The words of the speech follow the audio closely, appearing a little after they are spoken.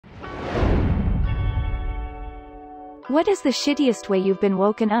What is the shittiest way you've been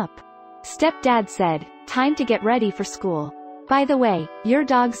woken up? Stepdad said, time to get ready for school. By the way, your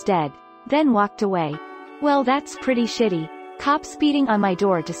dog's dead. Then walked away. Well, that's pretty shitty. Cops beating on my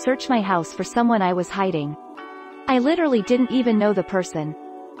door to search my house for someone I was hiding. I literally didn't even know the person.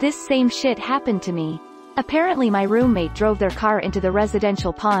 This same shit happened to me. Apparently my roommate drove their car into the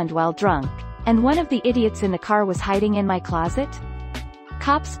residential pond while drunk, and one of the idiots in the car was hiding in my closet?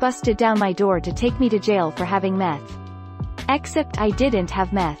 Cops busted down my door to take me to jail for having meth. Except I didn't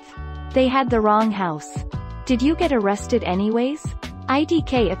have meth. They had the wrong house. Did you get arrested anyways?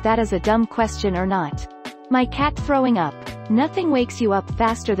 IDK if that is a dumb question or not. My cat throwing up. Nothing wakes you up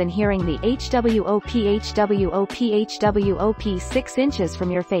faster than hearing the HWOP HWOP HWOP 6 inches from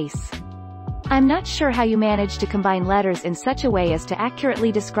your face. I'm not sure how you managed to combine letters in such a way as to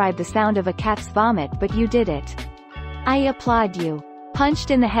accurately describe the sound of a cat's vomit, but you did it. I applaud you.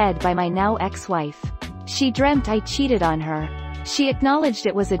 Punched in the head by my now ex-wife. She dreamt I cheated on her. She acknowledged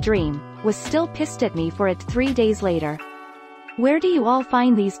it was a dream, was still pissed at me for it 3 days later. Where do you all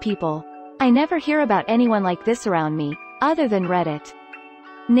find these people? I never hear about anyone like this around me, other than Reddit.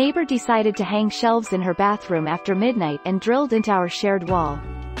 Neighbor decided to hang shelves in her bathroom after midnight and drilled into our shared wall.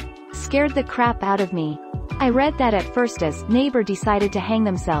 Scared the crap out of me. I read that at first as neighbor decided to hang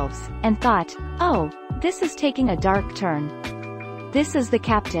themselves, and thought, oh, this is taking a dark turn. This is the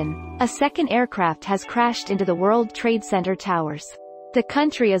captain. A second aircraft has crashed into the World Trade Center towers. The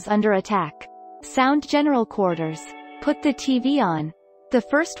country is under attack. Sound general quarters. Put the TV on. The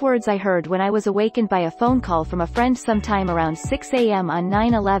first words I heard when I was awakened by a phone call from a friend sometime around 6 a.m. on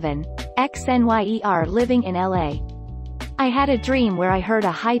 9/11, XNYER living in LA. I had a dream where I heard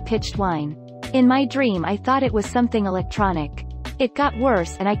a high-pitched whine. In my dream I thought it was something electronic. It got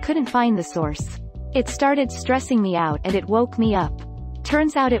worse and I couldn't find the source. It started stressing me out and it woke me up.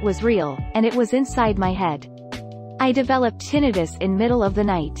 Turns out it was real, and it was inside my head. I developed tinnitus in middle of the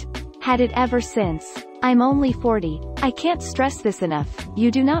night. Had it ever since. I'm only 40. I can't stress this enough,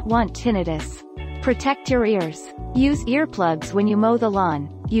 you do not want tinnitus. Protect your ears. Use earplugs when you mow the lawn,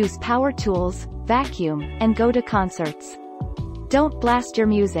 use power tools, vacuum, and go to concerts. Don't blast your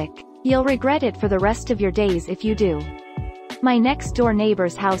music. You'll regret it for the rest of your days if you do. My next door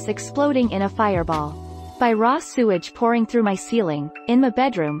neighbor's house exploding in a fireball. By raw sewage pouring through my ceiling, in my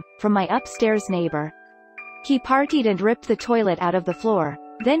bedroom, from my upstairs neighbor. He partied and ripped the toilet out of the floor,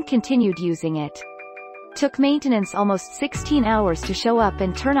 then continued using it. Took maintenance almost 16 hours to show up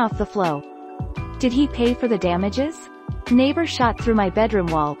and turn off the flow. Did he pay for the damages? Neighbor shot through my bedroom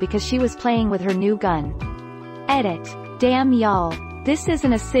wall because she was playing with her new gun. Edit. Damn y'all. This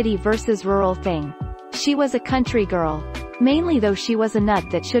isn't a city versus rural thing. She was a country girl. Mainly though she was a nut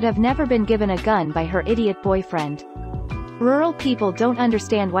that should have never been given a gun by her idiot boyfriend. Rural people don't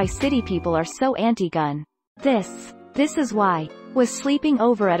understand why city people are so anti-gun. This is why. Was sleeping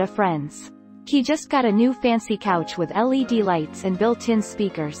over at a friend's. He just got a new fancy couch with LED lights and built-in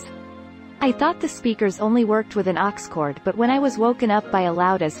speakers. I thought the speakers only worked with an aux cord, but when I was woken up by a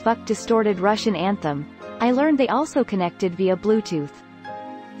loud as fuck distorted Russian anthem, I learned they also connected via Bluetooth.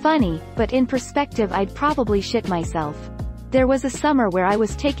 Funny, but in perspective I'd probably shit myself. There was a summer where I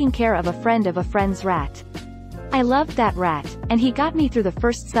was taking care of a friend's rat. I loved that rat, and he got me through the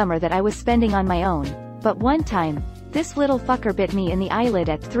first summer that I was spending on my own, but one time, this little fucker bit me in the eyelid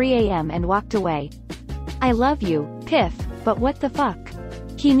at 3 a.m. and walked away. I love you, Piff, but what the fuck?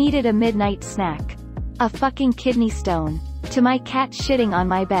 He needed a midnight snack. A fucking kidney stone. To my cat shitting on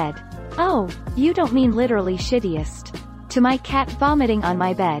my bed. Oh, you don't mean literally shittiest. To my cat vomiting on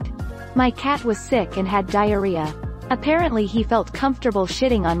my bed. My cat was sick and had diarrhea. Apparently he felt comfortable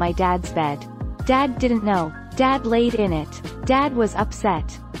shitting on my dad's bed. Dad didn't know. Dad laid in it. Dad was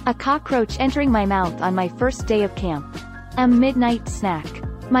upset. A cockroach entering my mouth on my first day of camp. A midnight snack.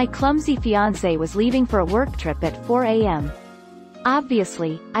 My clumsy fiancé was leaving for a work trip at 4 a.m.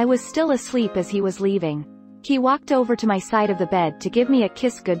 Obviously, I was still asleep as he was leaving. He walked over to my side of the bed to give me a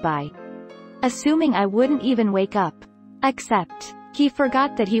kiss goodbye. Assuming I wouldn't even wake up. Except, he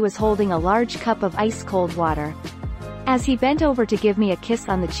forgot that he was holding a large cup of ice-cold water. As he bent over to give me a kiss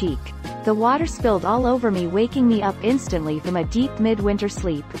on the cheek, the water spilled all over me, waking me up instantly from a deep midwinter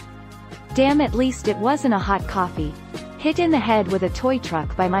sleep. Damn, at least it wasn't a hot coffee. Hit in the head with a toy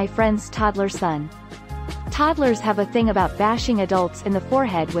truck by my friend's toddler son. Toddlers have a thing about bashing adults in the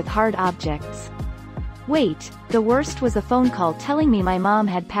forehead with hard objects. Wait, the worst was a phone call telling me my mom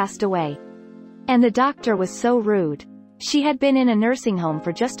had passed away. And the doctor was so rude. She had been in a nursing home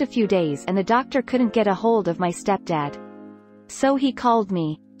for just a few days and the doctor couldn't get a hold of my stepdad. So he called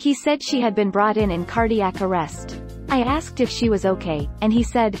me. He said she had been brought in cardiac arrest. I asked if she was okay, and he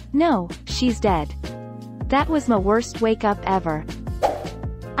said, no, she's dead. That was my worst wake-up ever.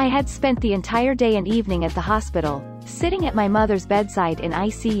 I had spent the entire day and evening at the hospital, sitting at my mother's bedside in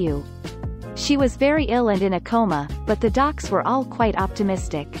ICU. She was very ill and in a coma, but the docs were all quite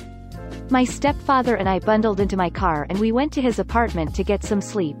optimistic. My stepfather and I bundled into my car and we went to his apartment to get some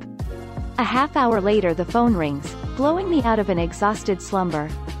sleep. A half hour later the phone rings, blowing me out of an exhausted slumber.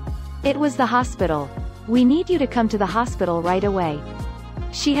 It was the hospital. "We need you to come to the hospital right away."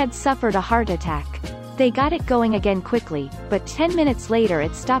 She had suffered a heart attack. They got it going again quickly, but 10 minutes later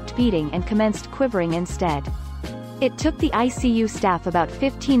it stopped beating and commenced quivering instead. It took the ICU staff about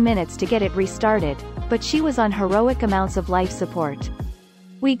 15 minutes to get it restarted, but she was on heroic amounts of life support.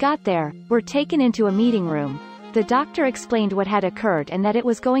 We got there, were taken into a meeting room. The doctor explained what had occurred and that it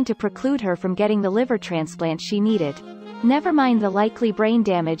was going to preclude her from getting the liver transplant she needed. Never mind the likely brain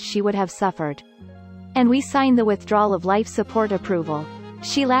damage she would have suffered. And we signed the withdrawal of life support approval.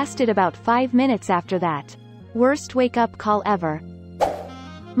 She lasted about 5 minutes after that. Worst wake-up call ever.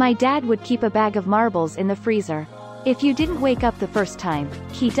 My dad would keep a bag of marbles in the freezer. If you didn't wake up the first time,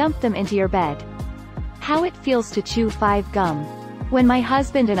 he dumped them into your bed. How it feels to chew 5 gum. When my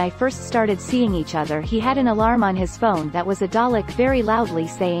husband and I first started seeing each other, he had an alarm on his phone that was a Dalek very loudly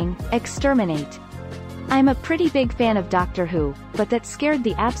saying, "Exterminate." I'm a pretty big fan of Doctor Who, but that scared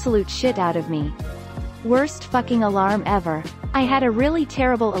the absolute shit out of me. Worst fucking alarm ever. I had a really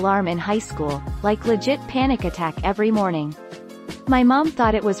terrible alarm in high school, like legit panic attack every morning. My mom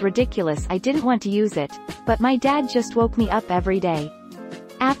thought it was ridiculous, I didn't want to use it, but my dad just woke me up every day.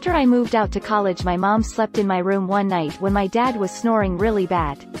 After I moved out to college, my mom slept in my room one night when my dad was snoring really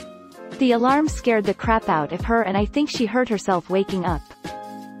bad. The alarm scared the crap out of her and I think she hurt herself waking up.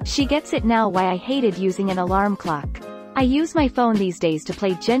 She gets it now why I hated using an alarm clock. I use my phone these days to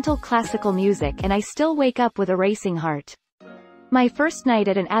play gentle classical music and I still wake up with a racing heart. My first night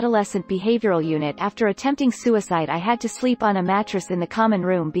at an adolescent behavioral unit after attempting suicide, I had to sleep on a mattress in the common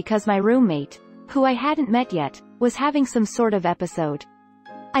room because my roommate, who I hadn't met yet, was having some sort of episode.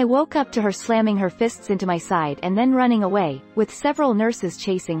 I woke up to her slamming her fists into my side and then running away, with several nurses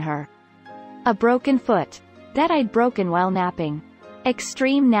chasing her. A broken foot. That I'd broken while napping.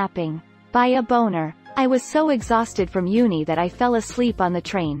 Extreme napping. By a boner. I was so exhausted from uni that I fell asleep on the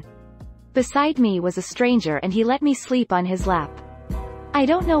train. Beside me was a stranger and he let me sleep on his lap. I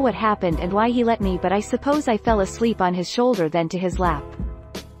don't know what happened and why he let me, but I suppose I fell asleep on his shoulder then to his lap.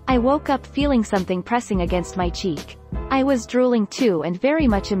 I woke up feeling something pressing against my cheek. I was drooling too and very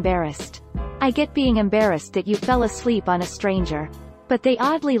much embarrassed. I get being embarrassed that you fell asleep on a stranger. But they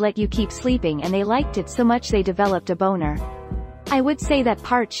oddly let you keep sleeping and they liked it so much they developed a boner. I would say that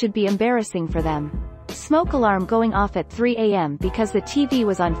part should be embarrassing for them. Smoke alarm going off at 3 a.m. because the TV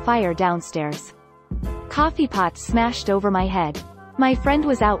was on fire downstairs. Coffee pot smashed over my head. My friend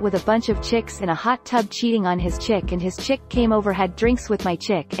was out with a bunch of chicks in a hot tub cheating on his chick, and his chick came over, had drinks with my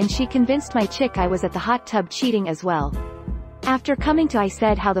chick, and she convinced my chick I was at the hot tub cheating as well. After coming to, I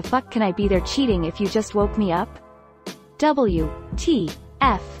said, "How the fuck can I be there cheating if you just woke me up?"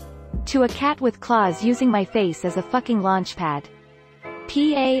 WTF. To a cat with claws using my face as a fucking launch pad.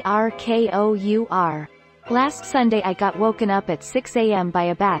 PARKOUR. Last Sunday I got woken up at 6 a.m. by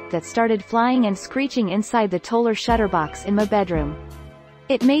a bat that started flying and screeching inside the Toller shutter box in my bedroom.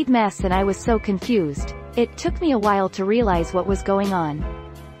 It made mess and I was so confused. It took me a while to realize what was going on.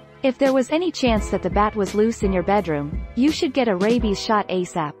 If there was any chance that the bat was loose in your bedroom, you should get a rabies shot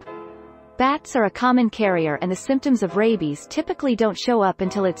ASAP. Bats are a common carrier and the symptoms of rabies typically don't show up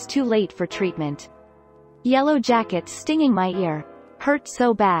until it's too late for treatment. Yellow jacket stinging my ear. Hurt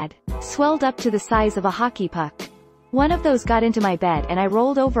so bad. Swelled up to the size of a hockey puck. One of those got into my bed and I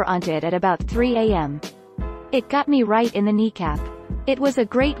rolled over onto it at about 3 a.m. It got me right in the kneecap. It was a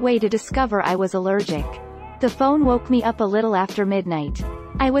great way to discover I was allergic. The phone woke me up a little after midnight.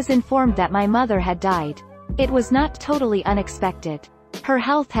 I was informed that my mother had died. It was not totally unexpected. Her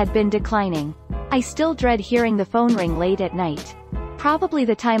health had been declining. I still dread hearing the phone ring late at night. Probably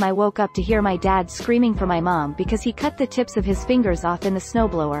the time I woke up to hear my dad screaming for my mom because he cut the tips of his fingers off in the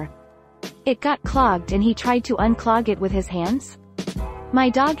snowblower. It got clogged and he tried to unclog it with his hands? My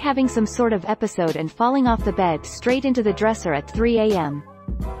dog having some sort of episode and falling off the bed straight into the dresser at 3 a.m.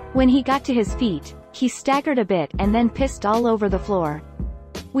 When he got to his feet, he staggered a bit and then pissed all over the floor.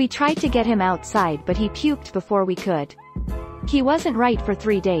 We tried to get him outside but he puked before we could. He wasn't right for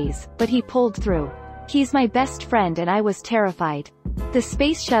 3 days, but he pulled through. He's my best friend and I was terrified. The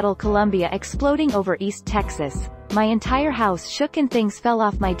Space Shuttle Columbia exploding over East Texas. My entire house shook and things fell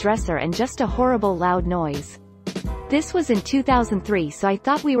off my dresser and just a horrible loud noise. This was in 2003, so I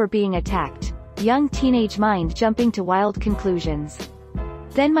thought we were being attacked. Young teenage mind jumping to wild conclusions.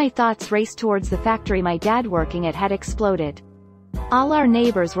 Then my thoughts raced towards the factory my dad working at had exploded. All our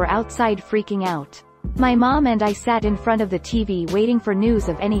neighbors were outside freaking out. My mom and I sat in front of the TV waiting for news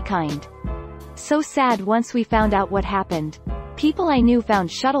of any kind. So sad once we found out what happened. People I knew found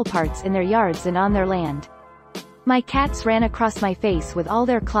shuttle parts in their yards and on their land. My cats ran across my face with all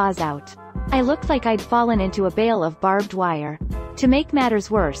their claws out. I looked like I'd fallen into a bale of barbed wire. To make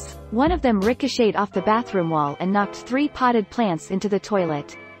matters worse, one of them ricocheted off the bathroom wall and knocked 3 potted plants into the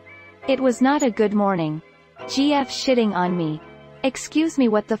toilet. It was not a good morning. GF shitting on me. Excuse me,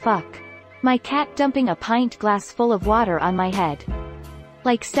 what the fuck? My cat dumping a pint glass full of water on my head.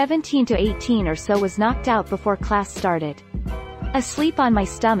 Like 17 to 18 or so was knocked out before class started. Asleep on my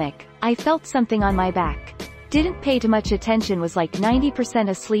stomach, I felt something on my back. Didn't pay too much attention, was like 90%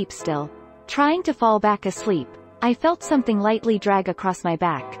 asleep still. Trying to fall back asleep, I felt something lightly drag across my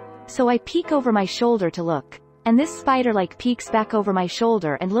back. So I peek over my shoulder to look, and this spider like peeks back over my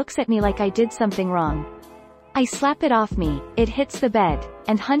shoulder and looks at me like I did something wrong. I slap it off me, it hits the bed,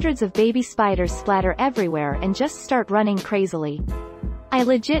 and hundreds of baby spiders splatter everywhere and just start running crazily. I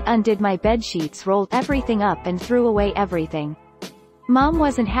legit undid my bed sheets, rolled everything up and threw away everything. Mom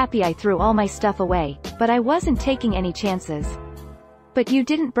wasn't happy I threw all my stuff away, but I wasn't taking any chances. But you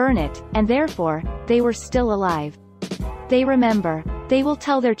didn't burn it, and therefore, they were still alive. They remember. They will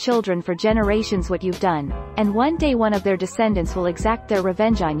tell their children for generations what you've done, and one day one of their descendants will exact their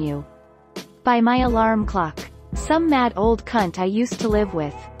revenge on you. By my alarm clock. Some mad old cunt I used to live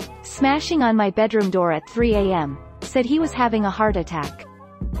with. Smashing on my bedroom door at 3 a.m. Said he was having a heart attack.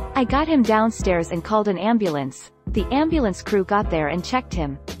 I got him downstairs and called an ambulance. The ambulance crew got there and checked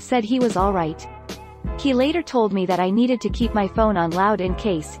him, said he was alright. He later told me that I needed to keep my phone on loud in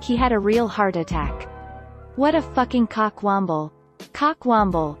case he had a real heart attack. What a fucking cockwomble.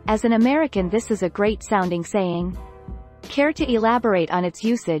 Cockwomble, as an American this is a great sounding saying. Care to elaborate on its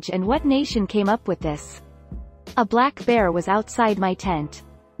usage and what nation came up with this? A black bear was outside my tent.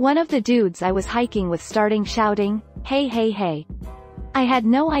 One of the dudes I was hiking with starting shouting, "Hey hey hey." I had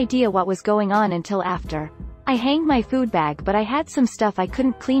no idea what was going on until after. I hanged my food bag, but I had some stuff I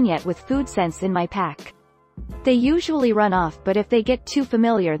couldn't clean yet with food scents in my pack. They usually run off, but if they get too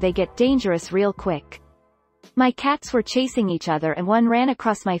familiar they get dangerous real quick. My cats were chasing each other and one ran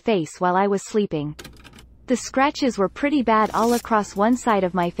across my face while I was sleeping. The scratches were pretty bad all across one side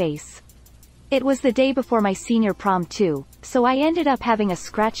of my face. It was the day before my senior prom too, so I ended up having a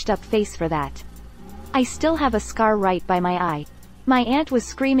scratched up face for that. I still have a scar right by my eye. My aunt was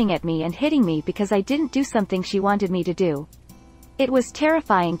screaming at me and hitting me because I didn't do something she wanted me to do. It was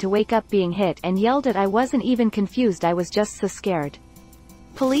terrifying to wake up being hit and yelled at. I wasn't even confused, I was just so scared.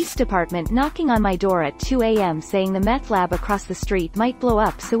 Police department knocking on my door at 2 a.m. saying the meth lab across the street might blow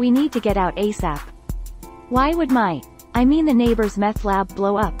up, so we need to get out ASAP. Why would I mean the neighbor's meth lab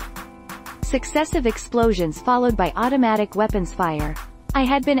blow up? Successive explosions followed by automatic weapons fire. I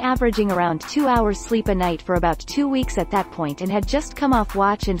had been averaging around 2 hours sleep a night for about 2 weeks at that point and had just come off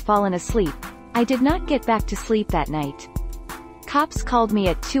watch and fallen asleep. I did not get back to sleep that night. Cops called me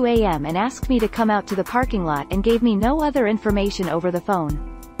at 2 a.m. and asked me to come out to the parking lot and gave me no other information over the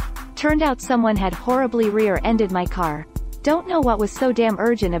phone. Turned out someone had horribly rear-ended my car. Don't know what was so damn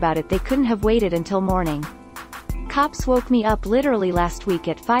urgent about it, they couldn't have waited until morning. Cops woke me up literally last week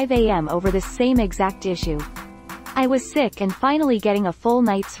at 5 a.m. over this same exact issue. I was sick and finally getting a full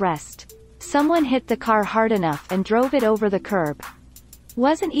night's rest. Someone hit the car hard enough and drove it over the curb.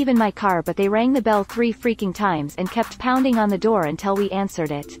 Wasn't even my car, but they rang the bell 3 freaking times and kept pounding on the door until we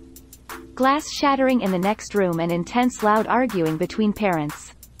answered it. Glass shattering in the next room and intense loud arguing between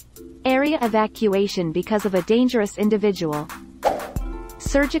parents. Area evacuation because of a dangerous individual.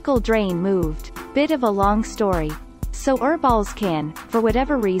 Surgical drain moved. Bit of a long story. So balls can, for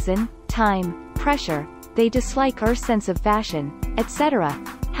whatever reason, time, pressure, they dislike our sense of fashion, etc.,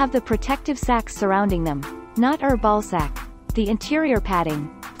 have the protective sacks surrounding them, not ball sack. The interior padding,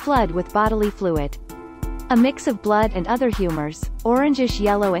 flood with bodily fluid. A mix of blood and other humors, orangish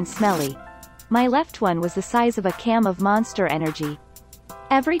yellow and smelly. My left one was the size of a can of Monster Energy.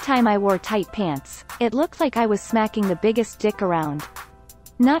 Every time I wore tight pants, it looked like I was smacking the biggest dick around.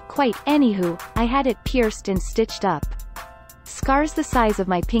 Not quite, anywho, I had it pierced and stitched up. Scars the size of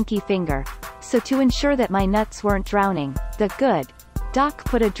my pinky finger. So to ensure that my nuts weren't drowning, the good doc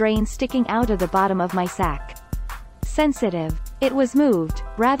put a drain sticking out of the bottom of my sack. Sensitive. It was moved,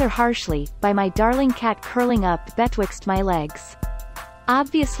 rather harshly, by my darling cat curling up betwixt my legs.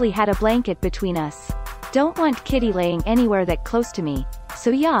 Obviously had a blanket between us. Don't want kitty laying anywhere that close to me, so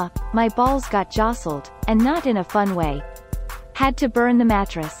yeah, my balls got jostled, and not in a fun way. Had to burn the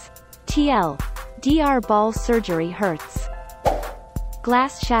mattress. TL. DR ball surgery hurts.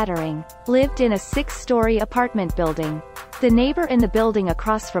 Glass shattering. Lived in a 6-story apartment building. The neighbor in the building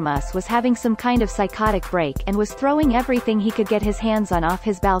across from us was having some kind of psychotic break and was throwing everything he could get his hands on off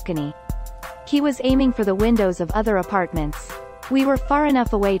his balcony. He was aiming for the windows of other apartments. We were far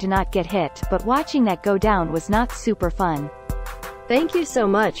enough away to not get hit, but watching that go down was not super fun. Thank you so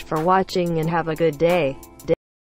much for watching and have a good day.